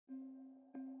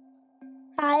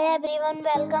Hi everyone,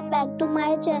 welcome back to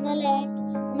my channel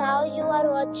and now you are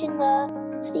watching a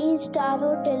 3-star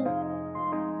hotel.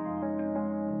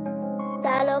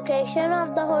 The location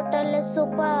of the hotel is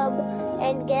superb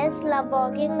and guests love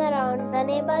walking around the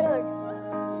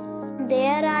neighborhood.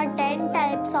 There are 10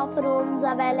 types of rooms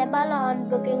available on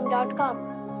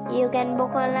booking.com. You can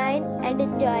book online and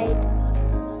enjoy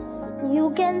it.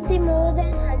 You can see more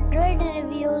than 100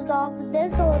 reviews of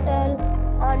this hotel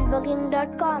on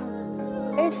booking.com.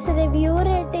 Its review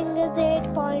rating is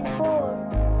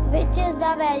 8.4, which is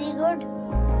the very good.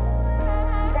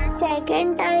 The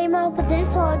check-in time of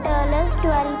this hotel is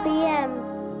 12 p.m.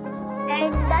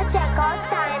 and the check-out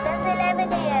time is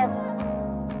 11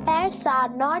 a.m. Pets are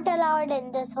not allowed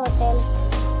in this hotel.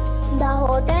 The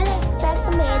hotel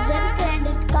accepts major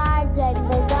credit cards and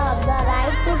reserves the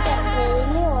right to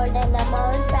temporarily hold an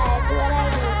amount prior to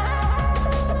arrival.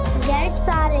 Guests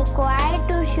are required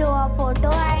to show a photo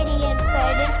ID and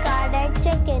credit card at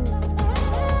check-in.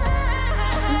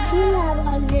 If you have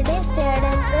already stayed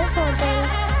in this hotel,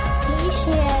 please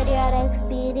share your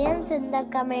experience in the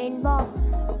comment box.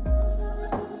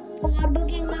 For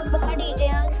booking or more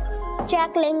details,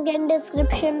 check link in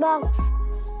description box.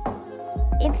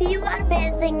 If you are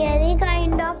facing any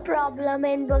kind of problem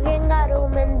in booking a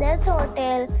room in this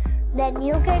hotel, then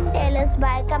you can tell us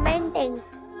by commenting.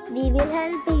 We will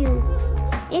help you.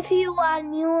 If you are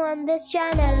new on this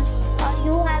channel or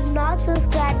you have not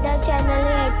subscribed our channel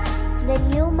yet,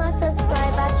 then you must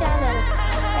subscribe our channel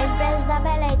and press the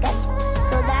bell icon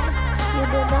so that you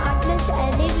do not miss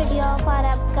any video of our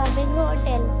upcoming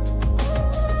hotel.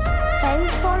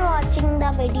 Thanks for watching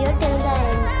the video till the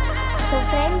end. So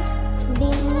friends,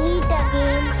 we meet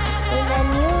again in a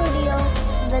new video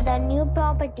with a new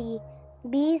property.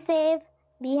 Be safe,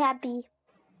 be happy.